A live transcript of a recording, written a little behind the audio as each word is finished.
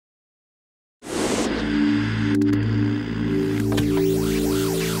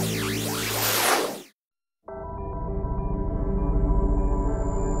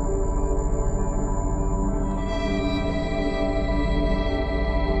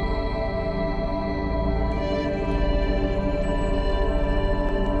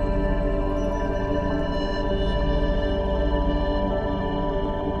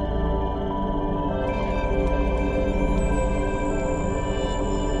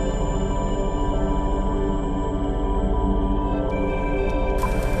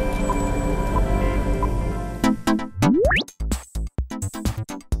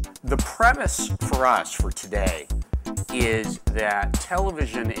premise for us for today is that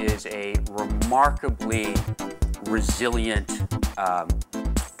television is a remarkably resilient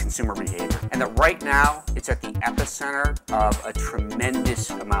consumer behavior, and that right now it's at the epicenter of a tremendous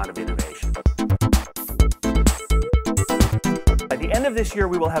amount of innovation. By the end of this year,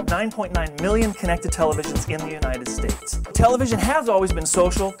 we will have 9.9 million connected televisions in the United States. Television has always been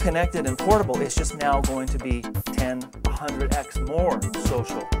social, connected, and portable. It's just now going to be 10, 100x more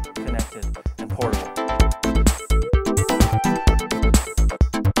social, connected, and portable.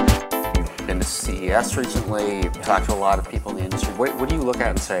 You've been to CES recently, you've talked to a lot of people in the industry. What do you look at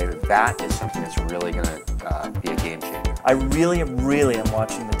and say that is something that's really going to be a game changer? I really am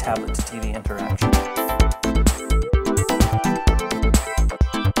watching the tablet to TV interaction.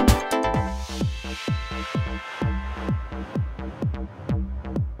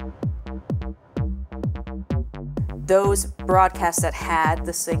 Those broadcasts that had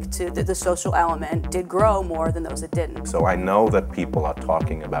the sync to the social element did grow more than those that didn't. So I know that people are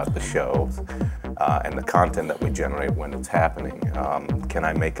talking about the shows and the content that we generate when it's happening. Can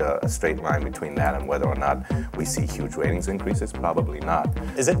I make a straight line between that and whether or not we see huge ratings increases? Probably not.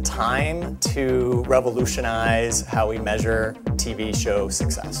 Is it time to revolutionize how we measure TV show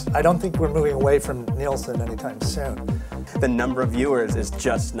success? I don't think we're moving away from Nielsen anytime soon. The number of viewers is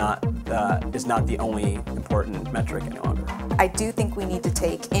just not the only important metric any longer. I do think we need to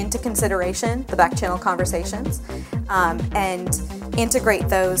take into consideration the back channel conversations and integrate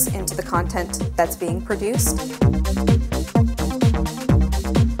those into the content that's being produced.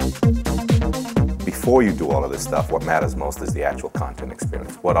 Before you do all of this stuff, what matters most is the actual content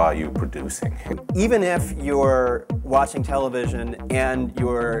experience. What are you producing? Even if you're watching television and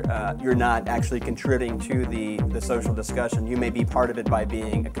you're not actually contributing to the social discussion, you may be part of it by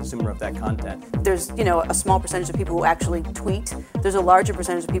being a consumer of that content. There's, a small percentage of people who actually tweet. There's a larger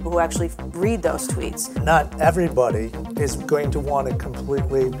percentage of people who actually read those tweets. Not everybody is going to want to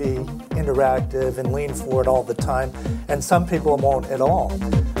completely be interactive and lean forward all the time, and some people won't at all.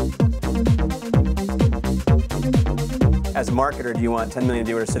 As a marketer, do you want 10 million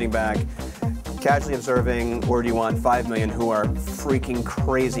viewers sitting back casually observing, or do you want 5 million who are freaking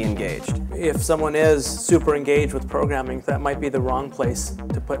crazy engaged? If someone is super engaged with programming, that might be the wrong place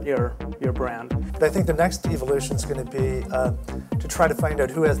to put your brand. But I think the next evolution is going to be to try to find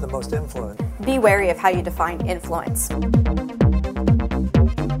out who has the most influence. Be wary of how you define influence.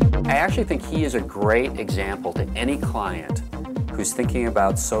 I actually think he is a great example to any client who's thinking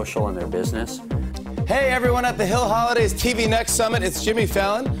about social in their business. Hey everyone at the Hill Holliday's TVnext Summit, it's Jimmy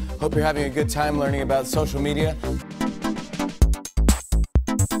Fallon. Hope you're having a good time learning about social media.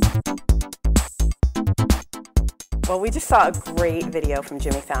 Well, we just saw a great video from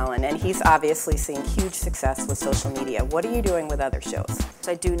Jimmy Fallon, and he's obviously seeing huge success with social media. What are you doing with other shows?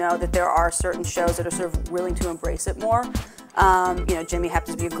 I do know that there are certain shows that are sort of willing to embrace it more. Jimmy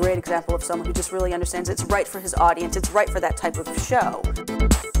happens to be a great example of someone who just really understands it's right for his audience, it's right for that type of show.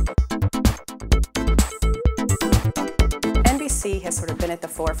 NBC has sort of been at the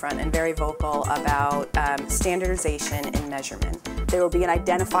forefront and very vocal about standardization and measurement. There will be an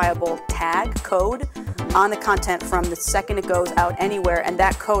identifiable tag code on the content from the second it goes out anywhere, and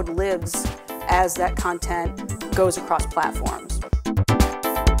that code lives as that content goes across platforms.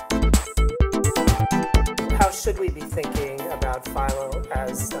 How should we be thinking about Philo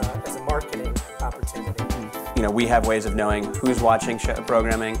as a marketing opportunity? We have ways of knowing who's watching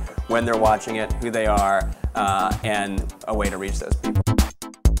programming, when they're watching it, who they are, and a way to reach those people.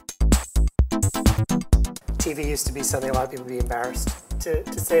 TV used to be something a lot of people would be embarrassed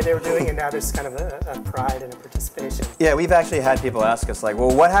to say they were doing, and now there's kind of a pride and a participation. Yeah, we've actually had people ask us, like, well,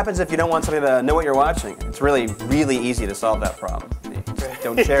 what happens if you don't want somebody to know what you're watching? It's really, really easy to solve that problem. You just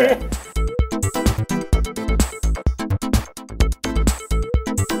don't share it.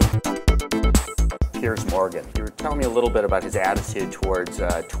 Piers Morgan. You were telling me a little bit about his attitude towards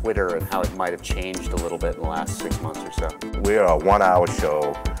Twitter and how it might have changed a little bit in the last 6 months or so. We're a 1-hour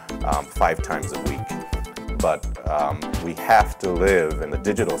show 5 times a week, but we have to live in the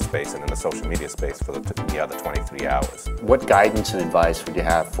digital space and in the social media space for the other 23 hours. What guidance and advice would you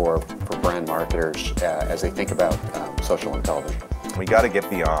have for brand marketers as they think about social and television? We got to get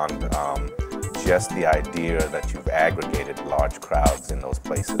beyond just the idea that you've aggregated large crowds in those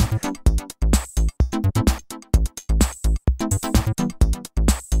places.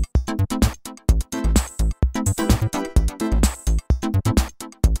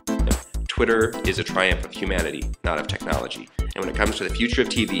 Twitter is a triumph of humanity, not of technology. And when it comes to the future of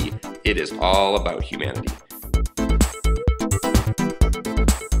TV, it is all about humanity.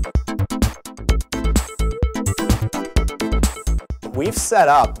 we've set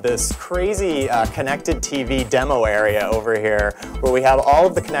up this crazy connected TV demo area over here where we have all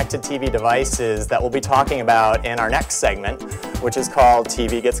of the connected TV devices that we'll be talking about in our next segment, which is called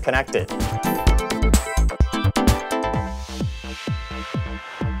TV Gets Connected.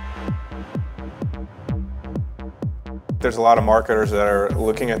 There's a lot of marketers that are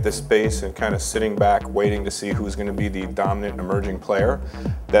looking at this space and kind of sitting back waiting to see who's going to be the dominant emerging player.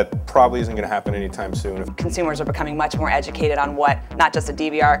 That probably isn't going to happen anytime soon. Consumers are becoming much more educated on what not just a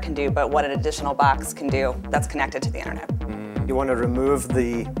DVR can do, but what an additional box can do that's connected to the internet. You want to remove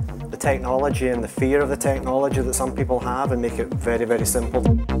the technology and the fear of the technology that some people have and make it very, very simple.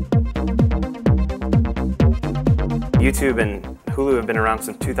 YouTube and Hulu have been around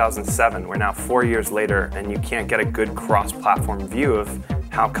since 2007. We're now 4 years later, and you can't get a good cross-platform view of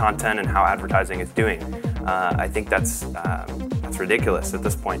how content and how advertising is doing. I think that's ridiculous at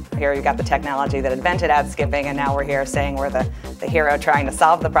this point. Here you've got the technology that invented ad skipping, and now we're here saying we're the hero trying to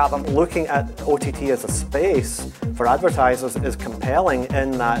solve the problem. Looking at OTT as a space for advertisers is compelling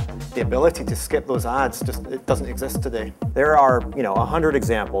in that the ability to skip those ads it doesn't exist today. There are 100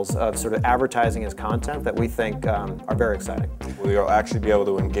 examples of sort of advertising as content that we think are very exciting. We'll actually be able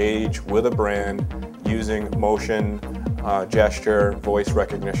to engage with a brand using motion, gesture, voice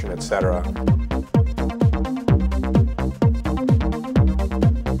recognition, etc.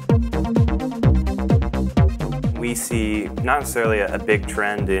 We see not necessarily a big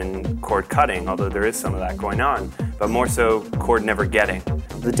trend in cord cutting, although there is some of that going on, but more so cord never getting.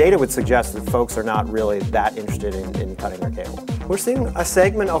 The data would suggest that folks are not really that interested in cutting their cable. We're seeing a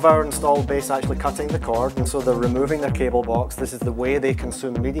segment of our installed base actually cutting the cord, and so they're removing their cable box. This is the way they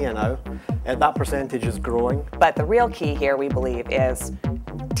consume media now, and that percentage is growing. But the real key here, we believe, is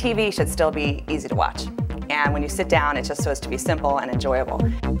TV should still be easy to watch. And when you sit down, it's just supposed to be simple and enjoyable.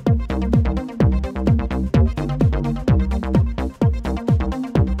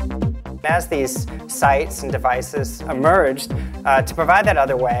 As these sites and devices emerged, to provide that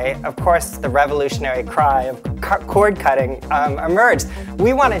other way, of course, the revolutionary cry of cord cutting emerged.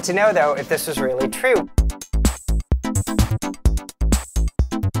 We wanted to know, though, if this was really true.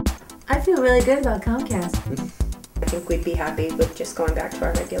 I feel really good about Comcast. I think we'd be happy with just going back to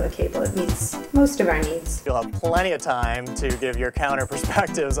our regular cable. It meets most of our needs. You'll have plenty of time to give your counter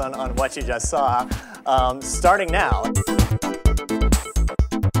perspectives on what you just saw, starting now.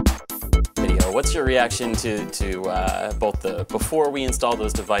 What's your reaction to both the before we install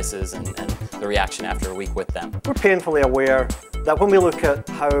those devices and the reaction after a week with them? We're painfully aware that when we look at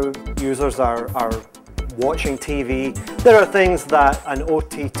how users are watching TV, there are things that an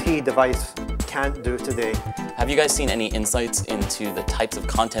OTT device can't do today. Have you guys seen any insights into the types of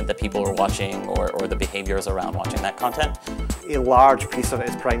content that people are watching or the behaviors around watching that content? A large piece of it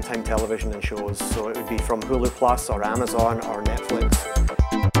is primetime television and shows, so it would be from Hulu Plus or Amazon or Netflix.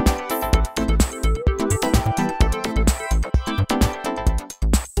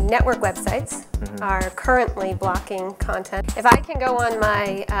 Network websites are currently blocking content. If I can go on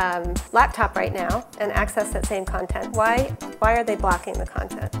my laptop right now and access that same content, why are they blocking the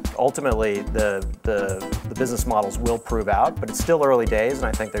content? Ultimately, the business models will prove out, but it's still early days, and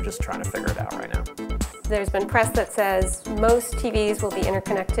I think they're just trying to figure it out right now. There's been press that says most TVs will be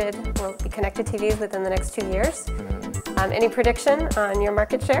interconnected, will be connected TVs within the next 2 years. Any prediction on your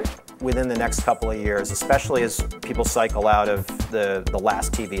market share? Within the next couple of years, especially as people cycle out of the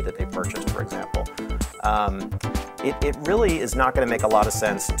last TV that they purchased, for example. It really is not going to make a lot of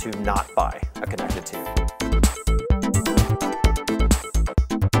sense to not buy a connected TV.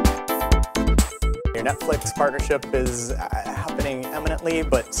 Your Netflix partnership is happening imminently,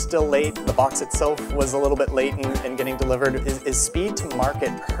 but still late. The box itself was a little bit late in getting delivered. Is speed to market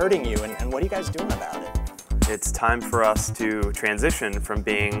hurting you, and what are you guys doing about it? It's time for us to transition from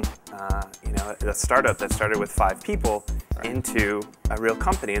being a startup that started with 5 people into a real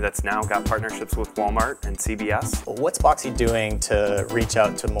company that's now got partnerships with Walmart and CBS. What's Boxy doing to reach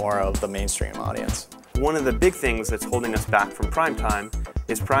out to more of the mainstream audience? One of the big things that's holding us back from primetime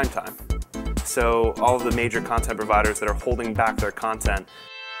is primetime. So all of the major content providers that are holding back their content.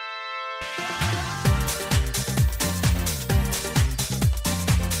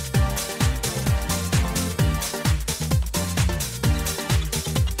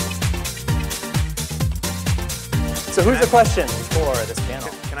 So who's the question for this panel?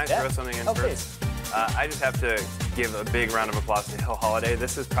 Can I throw something in first? I just have to give a big round of applause to Holliday.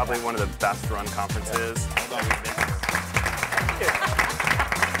 This is probably one of the best run conferences that we've been to.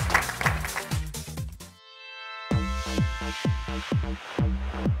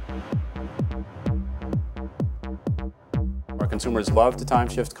 Consumers love to time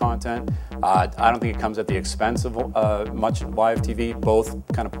shift content. I don't think it comes at the expense of much live TV. Both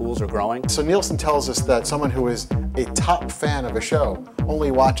kind of pools are growing. So Nielsen tells us that someone who is a top fan of a show only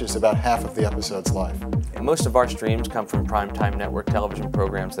watches about half of the episodes live. And most of our streams come from primetime network television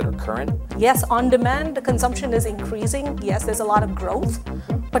programs that are current. Yes, on-demand consumption is increasing. Yes, there's a lot of growth,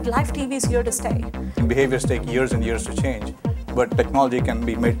 but live TV is here to stay. Behaviors take years and years to change, but technology can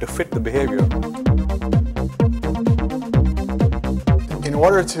be made to fit the behavior. In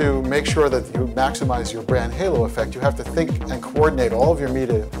order to make sure that you maximize your brand halo effect, you have to think and coordinate all of your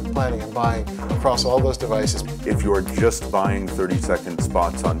media planning and buying across all those devices. If you're just buying 30-second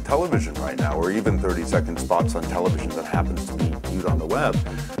spots on television right now, or even 30-second spots on television that happens to be viewed on the web,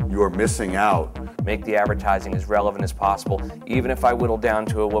 you're missing out. Make the advertising as relevant as possible. Even if I whittle down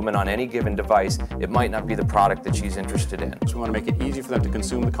to a woman on any given device, it might not be the product that she's interested in. So we want to make it easy for them to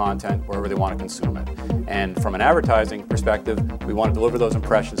consume the content wherever they want to consume it. And from an advertising perspective, we want to deliver those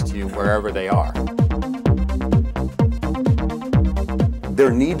impressions to you wherever they are.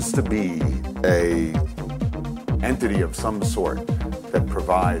 There needs to be an entity of some sort that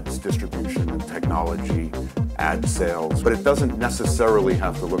provides distribution and technology, ad sales, but it doesn't necessarily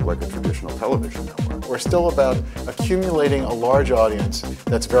have to look like a traditional television network. We're still about accumulating a large audience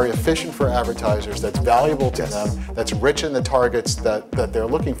that's very efficient for advertisers, that's valuable to them, that's rich in the targets that they're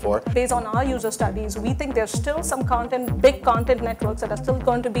looking for. Based on our user studies, we think there's still some content, big content networks that are still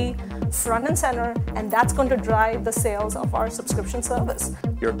going to be front and center, and that's going to drive the sales of our subscription service.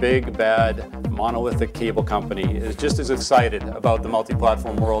 Your big, bad, monolithic cable company is just as excited about the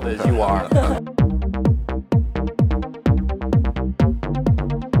multi-platform world as you are.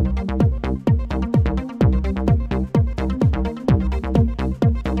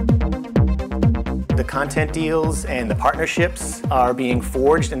 The content deals and the partnerships are being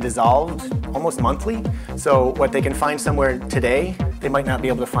forged and dissolved almost monthly. So what they can find somewhere today, they might not be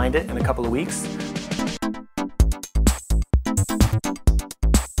able to find it in a couple of weeks.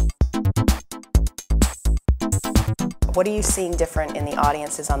 What are you seeing different in the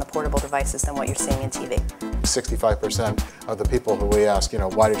audiences on the portable devices than what you're seeing in TV? 65% of the people who we ask,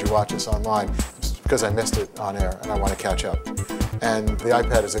 why did you watch this online? It's because I missed it on air and I want to catch up. And the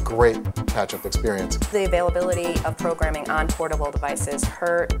iPad is a great catch-up experience. The availability of programming on portable devices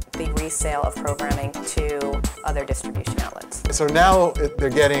hurt the resale of programming to other distribution outlets. So now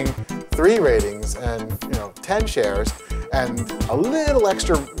they're getting 3 ratings and 10 shares and a little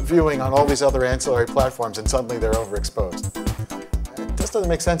extra viewing on all these other ancillary platforms, and suddenly they're overexposed. It just doesn't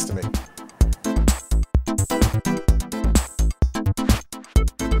make sense to me.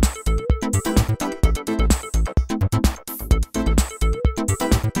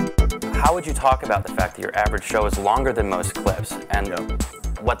 How would you talk about the fact that your average show is longer than most clips and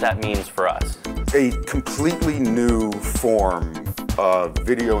what that means for us? A completely new form of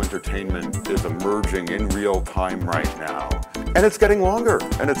video entertainment is emerging in real time right now. And it's getting longer.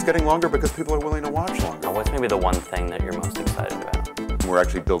 And it's getting longer because people are willing to watch longer. What's maybe the one thing that you're most excited about? We're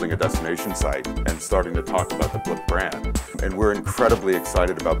actually building a destination site and starting to talk about the Blip brand. And we're incredibly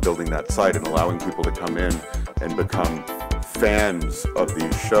excited about building that site and allowing people to come in and become fans of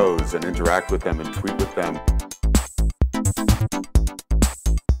these shows and interact with them and tweet with them.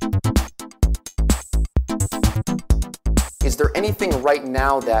 Is there anything right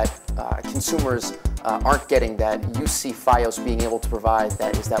now that consumers aren't getting that you see Fios being able to provide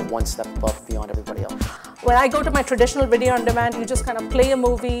that is that one step above beyond everybody else? When I go to my traditional video on demand, you just kind of play a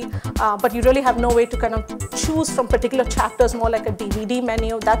movie, but you really have no way to kind of choose from particular chapters, more like a DVD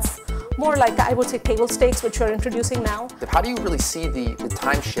menu. That's more like, I would say, table stakes, which you're introducing now. How do you really see the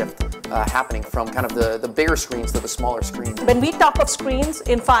time shift happening from kind of the bigger screens to the smaller screens? When we talk of screens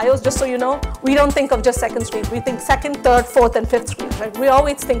in Fios, just so you know, we don't think of just second screens. We think second, third, fourth, and fifth screens, right? We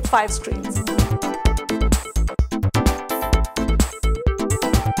always think 5 screens.